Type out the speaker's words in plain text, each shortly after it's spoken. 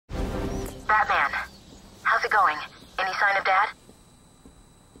Batman, how's it going? Any sign of Dad?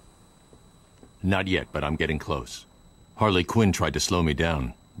 Not yet, but I'm getting close. Harley Quinn tried to slow me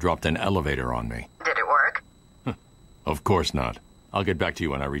down, dropped an elevator on me. Did it work? Of course not. I'll get back to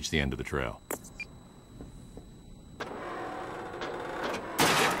you when I reach the end of the trail.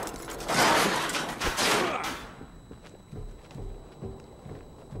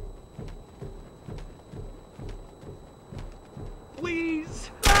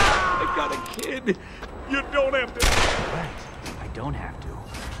 Please! I got a kid! You don't have to... Right. I don't have to.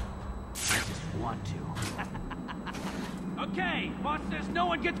 I just want to. Okay, boss says no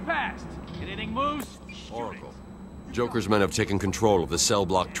one gets past. Anything moves, Oracle. Joker's men have taken control of the cell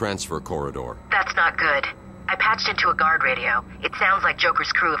block transfer corridor. That's not good. I patched into a guard radio. It sounds like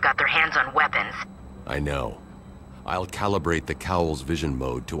Joker's crew have got their hands on weapons. I know. I'll calibrate the Cowl's vision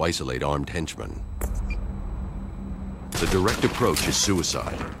mode to isolate armed henchmen. The direct approach is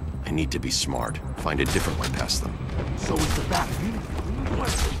suicide. I need to be smart. Find a different way past them. So it's the Batman.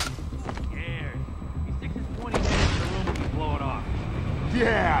 scared. He sticks his 20 minutes in the room and we blow it off.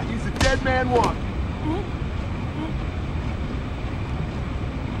 Yeah, he's a dead man walking.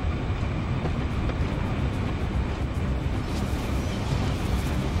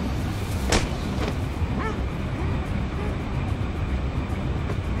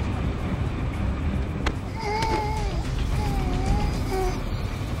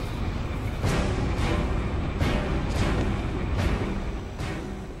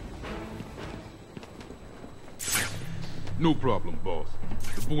 No problem, boss.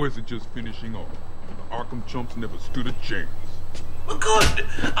 The boys are just finishing off. The Arkham chumps never stood a chance. Good.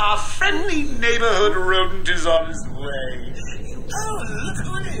 Our friendly neighborhood rodent is on his way. Oh, look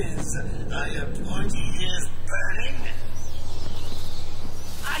who it is. Are your pointy ears burning?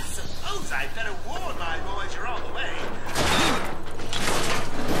 I suppose I'd better warn my boys you're on the way.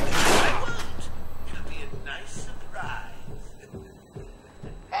 I won't. It'll be a nice surprise.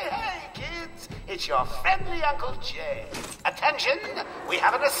 Hey, kids. It's your friendly Uncle Jay. Attention! We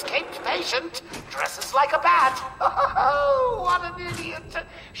have an escaped patient. Dresses like a bat. Oh, what an idiot.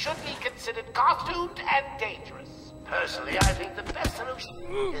 Should be considered costumed and dangerous. Personally, I think the best solution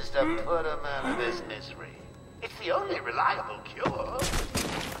is to put him out of his misery. It's the only reliable cure.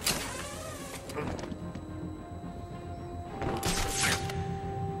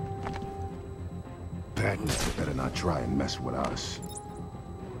 Batman better not try and mess with us.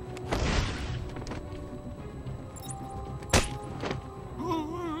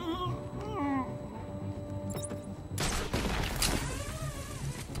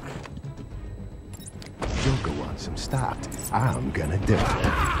 Joker wants him stopped. I'm gonna do it.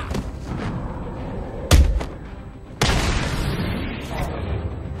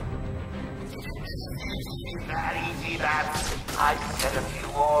 Not easy, that. I sent a few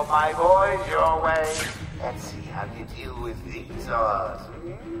more of my boys your way. Let's see how you deal with these odds.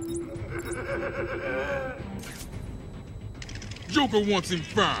 Joker wants him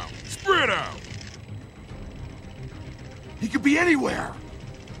found. Spread out. He could be anywhere.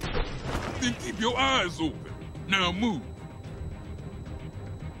 Then keep your eyes open. Now move.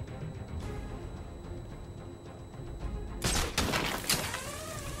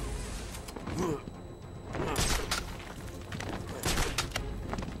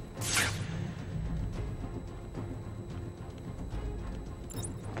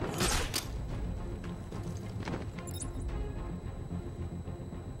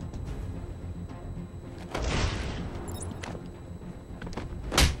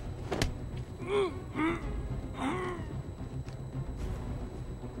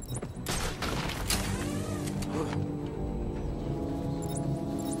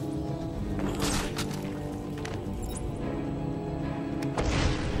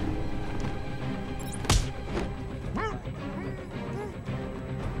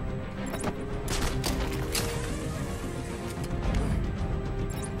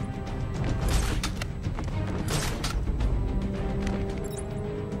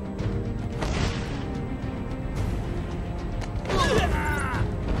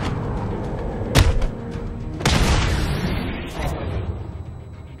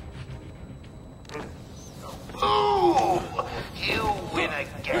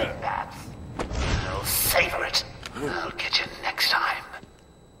 I'll get you next time.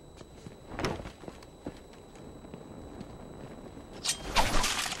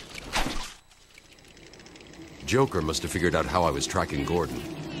 Joker must have figured out how I was tracking Gordon.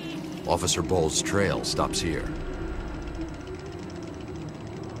 Officer Ball's trail stops here.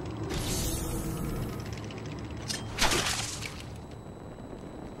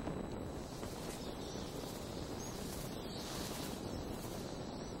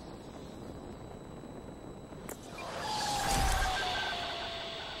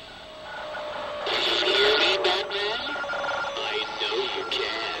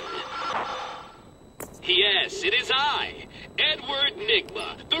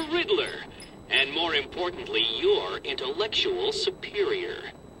 enigma, the Riddler, and more importantly, your intellectual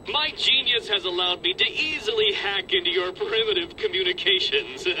superior. My genius has allowed me to easily hack into your primitive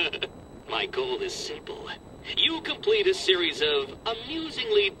communications. My goal is simple. You complete a series of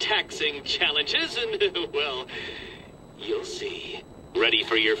amusingly taxing challenges and, well, you'll see. Ready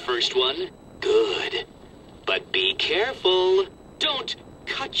for your first one? Good. But be careful. Don't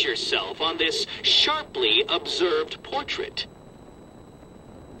cut yourself on this sharply observed portrait.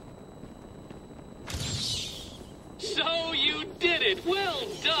 So you did it! Well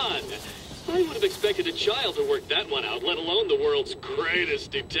done! I would have expected a child to work that one out, let alone the world's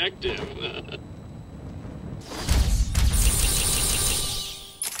greatest detective.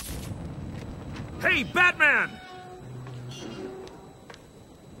 Hey, Batman!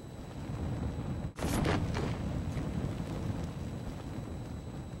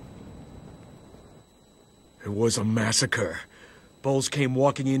 It was a massacre. Bowles came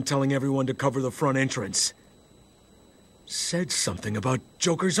walking in telling everyone to cover the front entrance. Said something about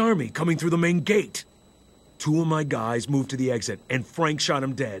Joker's army coming through the main gate. 2 of my guys moved to the exit, and Frank shot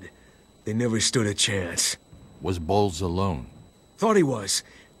him dead. They never stood a chance. Was Bowles alone? Thought he was.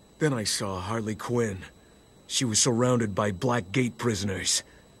 Then I saw Harley Quinn. She was surrounded by Black Gate prisoners.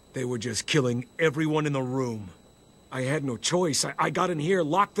 They were just killing everyone in the room. I had no choice. I got in here,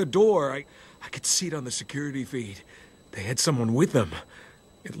 locked the door. I could see it on the security feed. They had someone with them.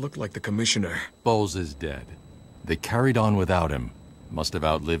 It looked like the commissioner. Bowles is dead. They carried on without him. Must have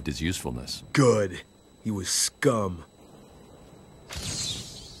outlived his usefulness. Good. He was scum.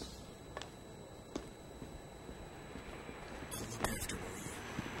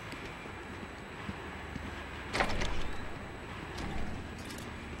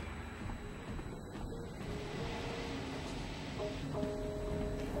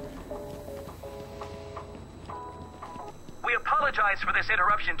 We apologize for this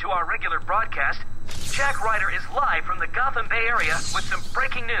interruption to our regular broadcast. Jack Ryder is live from the Gotham Bay area with some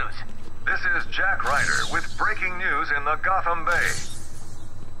breaking news. This is Jack Ryder with breaking news in the Gotham Bay.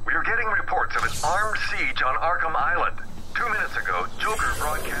 We are getting reports of an armed siege on Arkham Island. 2 minutes ago, Joker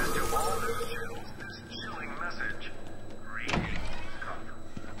broadcast to all news channels this chilling message. Greetings, Gotham.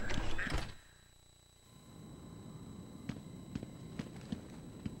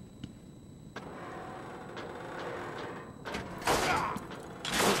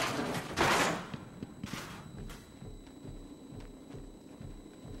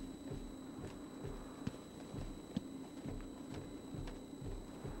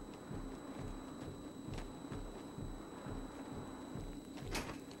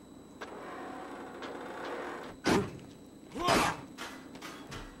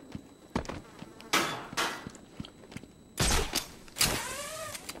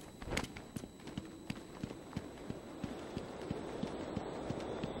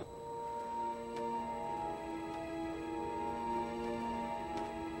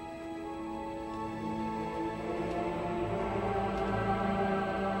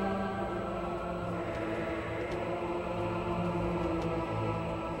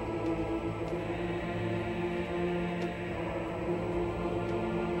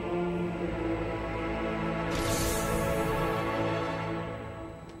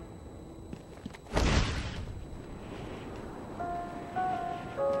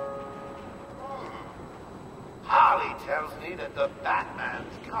 tells me that the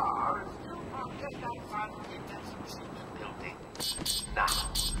Batman's car is still parked just outside the intensive treatment building. Now,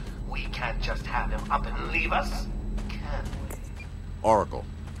 we can't just have him up and leave us, can we? Oracle,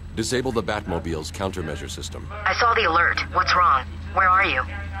 disable the Batmobile's countermeasure system. I saw the alert. What's wrong? Where are you?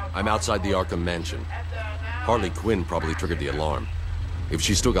 I'm outside the Arkham mansion. Harley Quinn probably triggered the alarm. If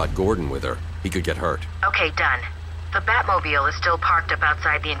she still got Gordon with her, he could get hurt. Okay, done. The Batmobile is still parked up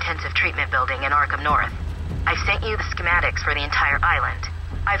outside the intensive treatment building in Arkham North. I've sent you the schematics for the entire island.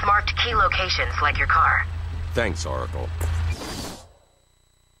 I've marked key locations like your car. Thanks, Oracle.